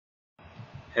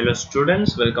Hello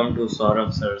students, welcome to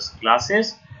Saurabh sir's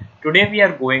classes. Today we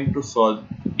are going to solve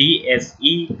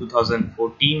DSE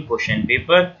 2014 question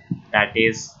paper, that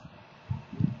is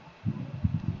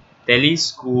Delhi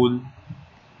School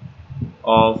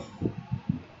of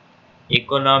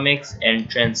Economics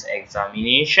entrance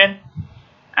examination,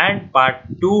 and part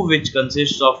 2, which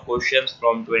consists of questions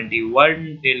from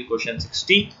 21 till question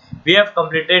 60. We have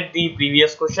completed the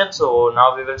previous question, so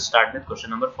now we will start with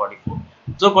question number 44.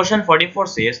 So question 44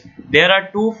 says there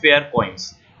are two fair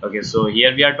coins. Okay, so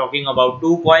here we are talking about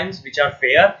 2 coins which are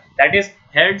fair, that is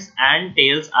heads and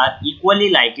tails are equally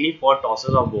likely for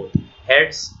tosses of both.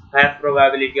 Heads have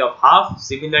probability of half,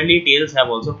 similarly tails have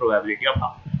also probability of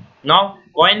half. Now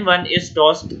coin 1 is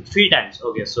tossed 3 times.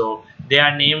 Okay, so they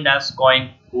are named as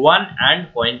coin 1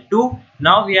 and coin 2.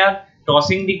 Now we are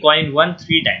tossing the coin 1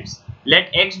 3 times. Let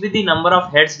x be the number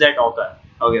of heads that occur.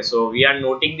 Okay, so we are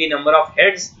noting the number of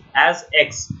heads as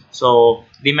x. So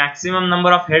the maximum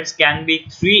number of heads can be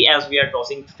 3 as we are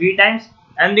tossing 3 times,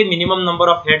 and the minimum number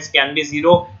of heads can be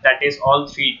 0, that is all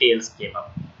 3 tails came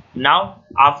up. Now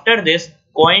after this,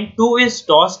 coin 2 is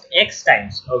tossed x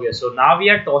times. Okay, so now we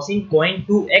are tossing coin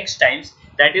 2 x times,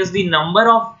 that is the number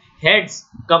of heads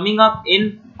coming up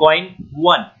in coin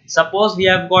 1. Suppose we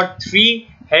have got 3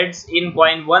 heads in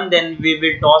coin 1, then we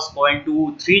will toss coin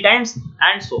 2 3 times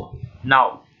and so on.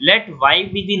 Now let y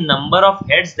be the number of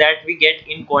heads that we get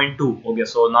in coin 2. Okay,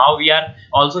 so now we are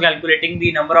also calculating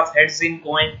the number of heads in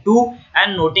coin 2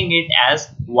 and noting it as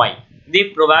y. The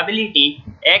probability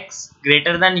x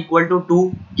greater than equal to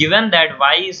 2 given that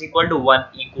y is equal to 1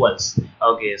 equals.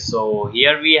 Okay, so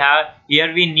here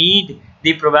we need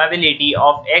the probability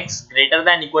of x greater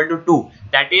than equal to 2,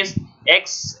 that is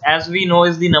x, as we know,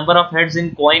 is the number of heads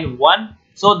in coin 1.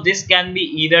 So this can be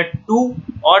either 2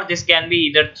 or this can be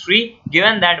either 3,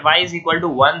 given that y is equal to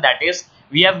 1, that is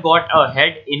we have got a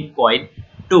head in coin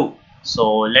 2.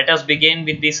 So let us begin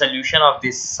with the solution of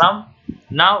this sum.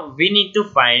 Now we need to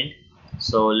find,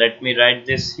 so let me write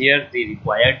this here. The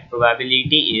required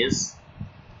probability is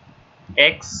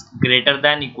x greater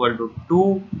than equal to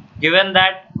 2 given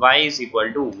that y is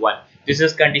equal to 1. This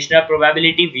is conditional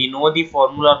probability. We know the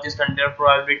formula of this conditional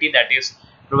probability, that is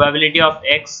probability of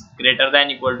x greater than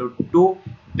equal to 2.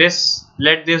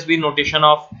 Let this be notation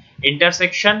of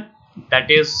intersection,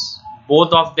 that is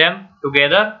both of them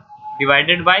together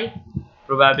divided by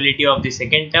probability of the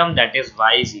second term, that is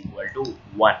y is equal to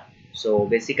 1. So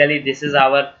basically this is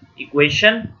our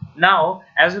equation. Now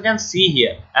as you can see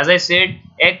here, as I said,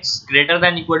 x greater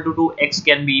than equal to 2, x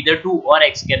can be either 2 or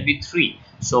x can be 3.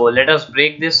 So let us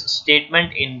break this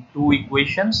statement in two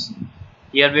equations.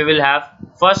 Here we will have,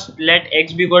 first let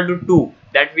x be equal to 2,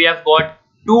 that we have got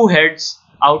 2 heads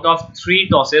out of 3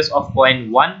 tosses of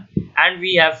coin 1, and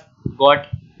we have got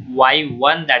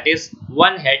y1, that is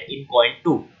 1 head in coin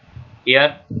 2.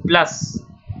 Here plus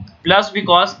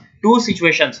because 2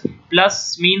 situations,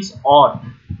 plus means or.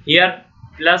 Here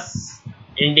plus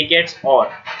indicates or,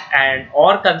 and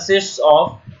or consists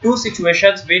of 2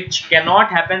 situations which cannot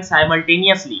happen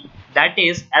simultaneously. That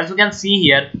is, as you can see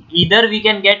here, either we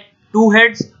can get 2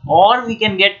 heads or we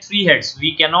can get 3 heads.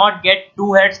 We cannot get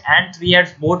 2 heads and 3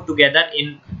 heads both together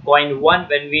in coin 1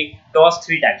 when we toss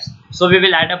 3 times. So we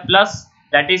will add a plus,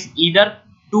 that is either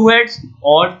 2 heads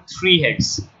or 3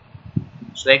 heads.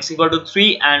 So x equal to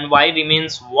 3 and y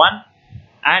remains 1,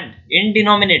 and in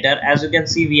denominator, as you can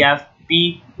see, we have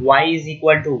p y is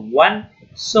equal to 1.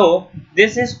 So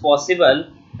this is possible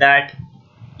that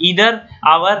either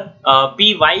our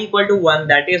py equal to 1,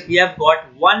 that is we have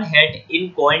got 1 head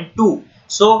in coin 2.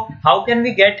 So how can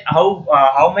we get,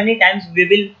 how many times we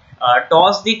will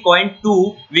toss the coin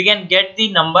 2, we can get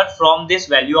the number from this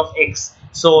value of x.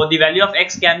 So the value of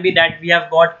x can be that we have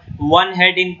got 1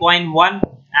 head in coin 1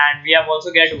 and we have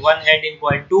also get 1 head in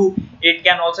coin 2. It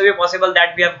can also be possible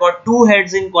that we have got 2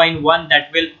 heads in coin 1,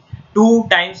 that will 2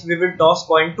 times we will toss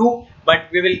coin 2, but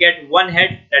we will get 1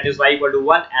 head, that is y equal to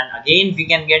 1, and again we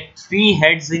can get 3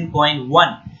 heads in coin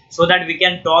 1, so that we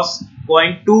can toss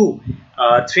coin 2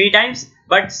 3 times,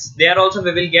 but there also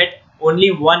we will get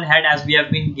only 1 head as we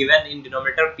have been given in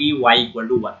denominator py equal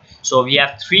to 1. So we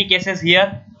have 3 cases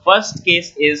here. First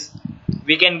case is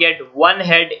we can get 1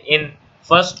 head in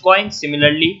first coin,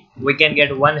 similarly we can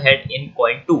get 1 head in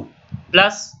coin 2,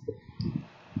 plus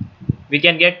we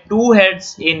can get 2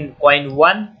 heads in coin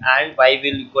 1 and y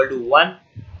will equal to 1,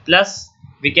 plus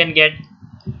we can get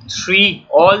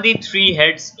all the 3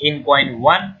 heads in coin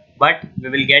 1, but we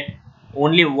will get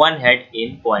only 1 head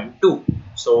in coin 2.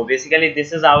 So basically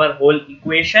this is our whole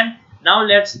equation. Now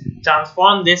let's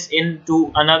transform this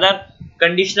into another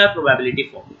conditional probability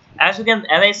form. As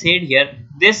I said here,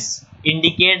 this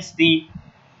indicates the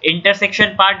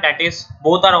intersection part, that is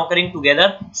both are occurring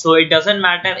together. So it doesn't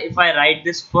matter if I write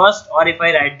this first or if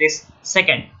I write this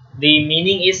second, the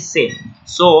meaning is same.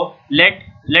 So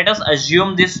let us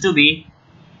assume this to be,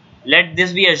 let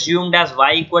this be assumed as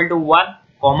y equal to 1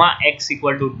 comma x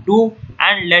equal to 2,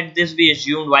 and let this be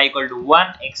assumed y equal to 1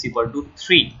 x equal to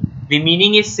 3. The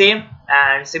meaning is same,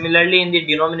 and similarly in the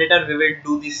denominator we will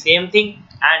do the same thing,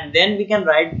 and then we can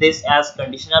write this as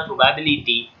conditional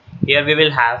probability. Here we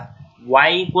will have y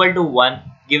equal to 1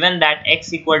 given that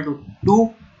x equal to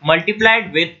 2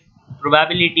 multiplied with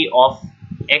probability of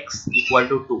x equal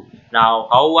to 2. Now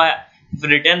how I have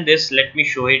written this, let me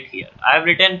show it here. I have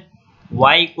written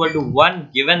y equal to 1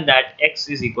 given that x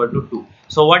is equal to 2.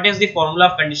 So what is the formula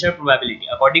of conditional probability?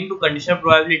 According to conditional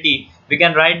probability, we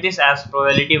can write this as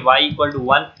probability y equal to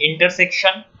 1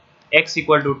 intersection x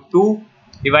equal to 2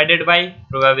 divided by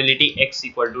probability x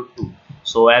equal to 2.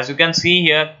 So as you can see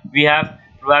here, we have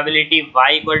probability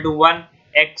y equal to 1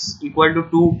 x equal to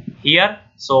 2 here.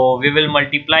 So we will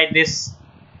multiply this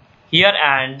here,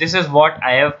 and this is what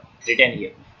I have written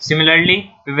here.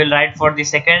 Similarly, we will write for the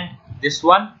second this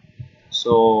one.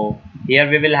 So here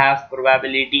we will have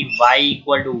probability y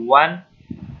equal to 1.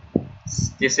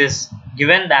 This is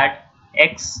given that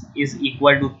x is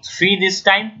equal to 3 this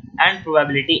time, and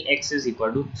probability x is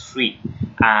equal to 3.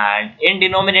 And in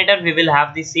denominator we will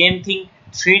have the same thing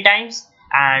 3 times,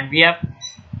 and we have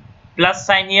plus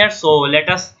sign here. So let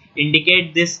us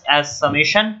indicate this as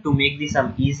summation to make the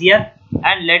sum easier,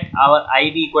 and let our I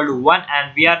be equal to 1,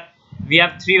 and we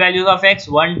have 3 values of x,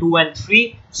 1, 2 and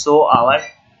 3. So our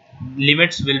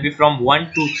limits will be from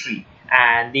 1 to 3,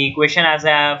 and the equation as I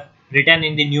have written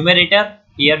in the numerator,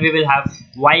 here we will have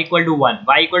y equal to 1.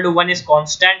 Y equal to 1 is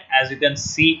constant, as you can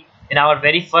see in our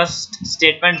very first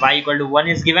statement. Y equal to 1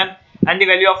 is given, and the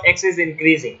value of x is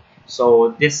increasing.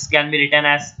 So this can be written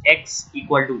as x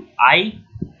equal to I.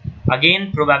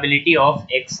 Again, probability of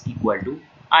x equal to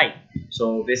I.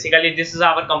 So basically this is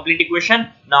our complete equation.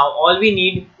 Now all we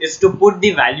need is to put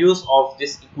the values of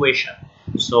this equation.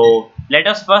 So let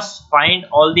us first find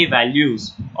all the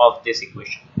values of this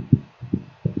equation.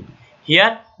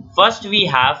 Here first we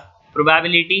have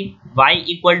probability y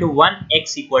equal to 1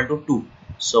 x equal to 2.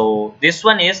 So this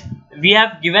one is, we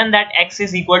have given that x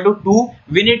is equal to 2.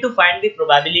 We need to find the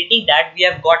probability that we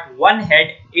have got one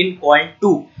head in coin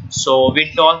 2. So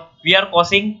we are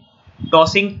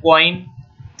tossing coin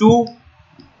 2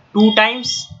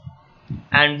 times,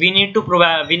 and we need to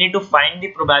find the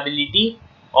probability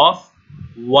of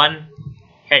one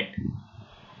head,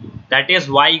 that is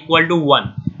y equal to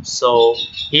 1. So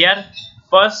here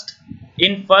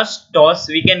in first toss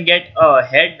we can get a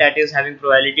head that is having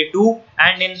probability 2,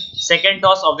 and in second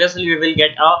toss obviously we will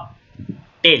get a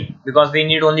tail because we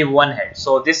need only one head.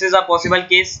 So this is a possible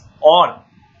case, or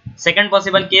second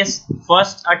possible case,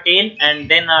 first a tail and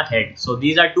then a head. So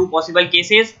these are two possible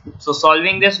cases. So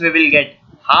solving this we will get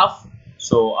half.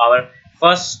 So our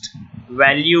first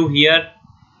value here,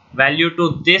 value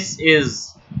to this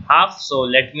is half. So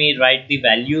let me write the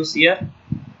values here.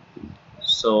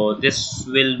 So this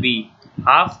will be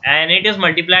half, and it is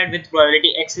multiplied with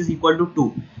probability x is equal to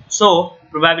 2. So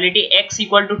probability x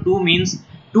equal to 2 means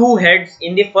 2 heads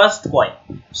in the first coin.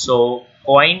 So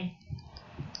coin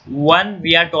 1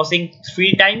 we are tossing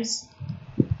 3 times,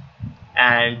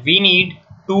 and we need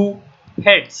 2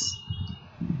 heads.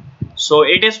 So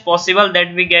it is possible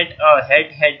that we get a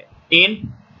head tail,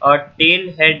 a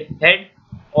tail head,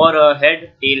 or a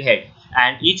head tail head,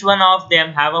 and each one of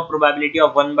them have a probability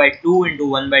of 1 by 2 into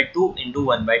 1 by 2 into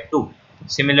 1 by 2.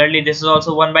 Similarly this is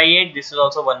also 1 by 8, this is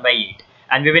also 1 by 8,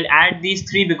 and we will add these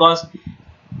three because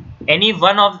any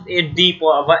one of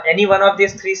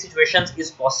these three situations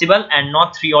is possible and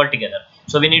not 3 altogether.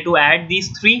 So we need to add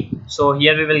these 3. So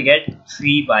here we will get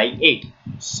 3 by 8.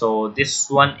 So this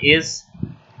one is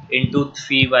into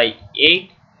 3 by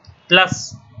 8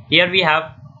 plus, here we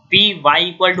have p y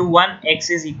equal to 1 x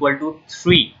is equal to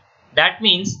 3. That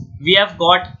means we have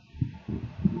got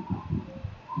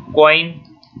coin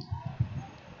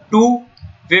 2.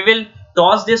 We will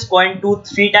toss this coin 2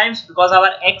 3 times because our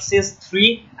x is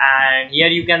 3, and here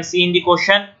you can see in the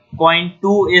question coin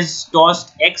 2 is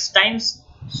tossed x times.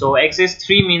 So x is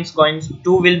 3 means coin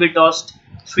 2 will be tossed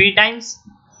 3 times,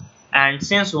 and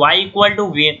since y equal to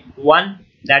 1,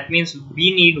 that means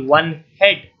we need one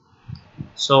head.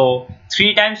 So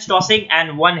 3 times tossing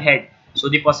and one head. So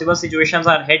the possible situations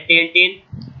are head tail tail,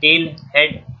 tail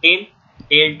head tail,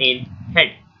 tail tail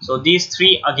head. So these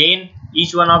 3 again,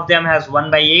 each one of them has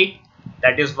 1 by 8,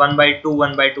 that is 1 by 2,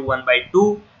 1 by 2, 1 by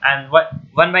 2, and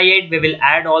 1 by 8 we will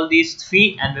add all these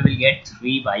 3 and we will get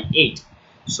 3 by 8.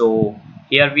 So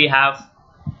here we have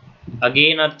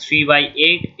again a 3 by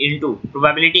 8 into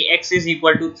probability x is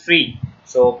equal to 3.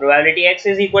 So probability x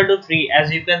is equal to 3,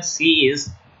 as you can see, is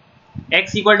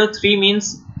x equal to 3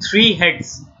 means 3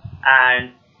 heads.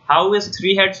 And how is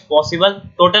 3 heads possible?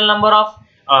 Total number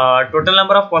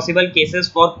of possible cases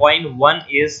for point 1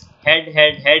 is head,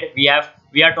 head, head. We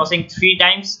are tossing 3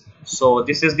 times. So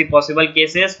this is the possible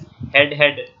cases: head,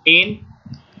 head, tail,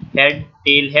 head,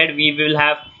 tail, head. We will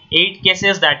have 8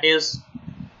 cases, that is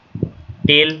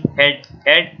tail, head,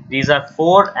 head. These are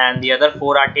 4, and the other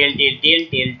 4 are tail, tail, tail,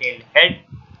 tail, tail, head,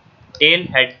 tail,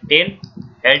 head, tail,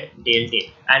 head, tail, tail.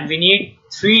 And we need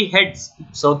 3 heads.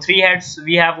 So 3 heads,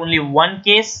 we have only 1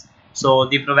 case. So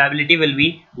the probability will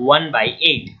be 1 by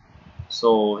 8.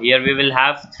 So here we will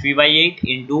have 3 by 8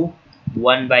 into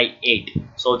 1 by 8.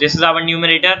 So this is our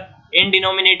numerator. In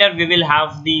denominator, we will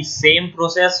have the same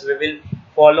process. We will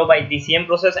follow by the same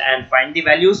process and find the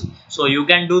values. So you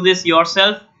can do this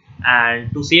yourself.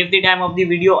 And to save the time of the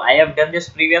video, I have done this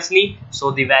previously.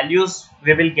 So the values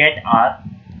we will get are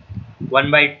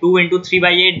 1 by 2 into 3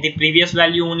 by 8, the previous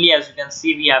value only. As you can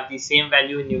see, we have the same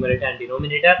value in numerator and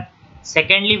denominator.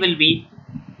 Secondly will be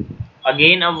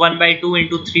again a 1 by 2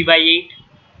 into 3 by 8,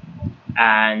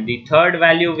 and the third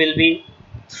value will be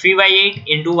 3 by 8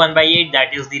 into 1 by 8,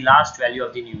 that is the last value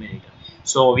of the numerator.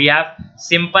 So we have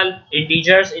simple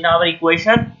integers in our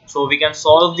equation, so we can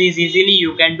solve these easily.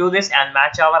 You can do this and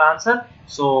match our answer.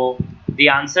 So the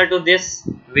answer to this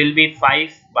will be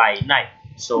 5 by 9.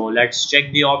 So let's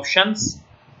check the options.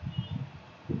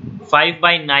 5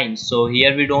 by 9. So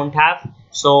here we don't have.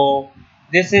 So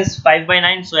this is 5 by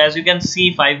 9. So as you can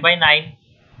see, 5 by 9.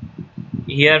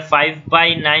 Here 5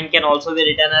 by 9 can also be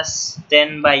written as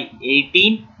 10 by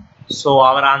 18. So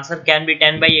our answer can be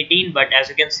 10 by 18. But as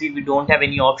you can see, we don't have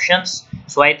any options.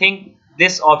 So I think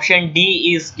this option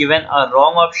D is given a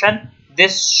wrong option.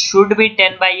 This should be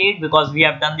 10 by 8 because we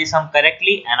have done the sum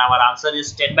correctly and our answer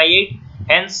is 10 by 8.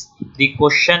 Hence the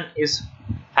question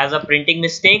has a printing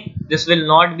mistake. This will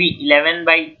not be 11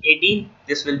 by 18.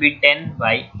 This will be 10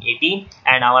 by 18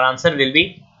 and our answer will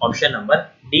be option number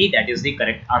D. That is the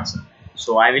correct answer.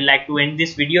 So I will like to end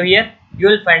this video here. You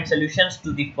will find solutions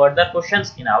to the further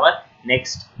questions in our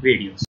next videos.